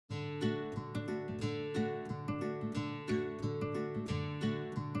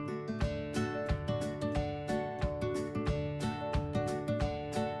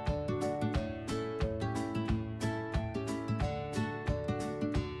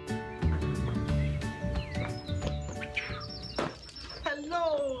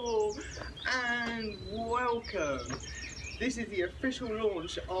welcome. This is the official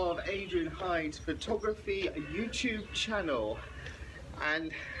launch of Adrian Hyde Photography YouTube channel,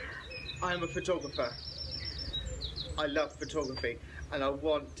 and I'm a photographer. I love photography and I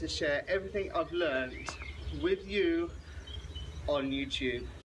want to share everything I've learned with you on YouTube.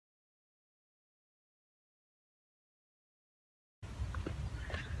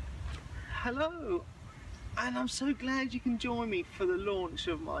 Hello, and I'm so glad you can join me for the launch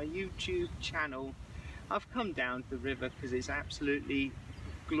of my YouTube channel. I've come down to the river because it's absolutely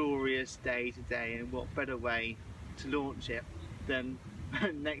glorious day today, and what better way to launch it than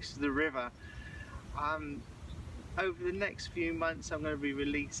next to the river. Over the next few months I'm going to be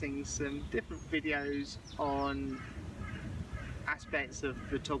releasing some different videos on aspects of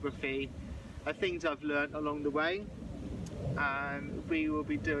photography, things I've learned along the way. We will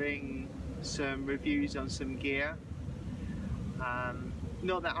be doing some reviews on some gear.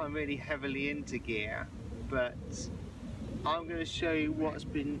 Not that I'm really heavily into gear, but I'm going to show you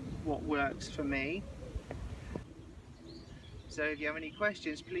what works for me. So if you have any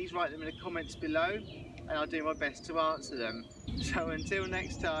questions, please write them in the comments below and I'll do my best to answer them. So until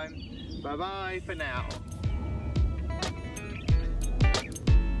next time, bye bye for now.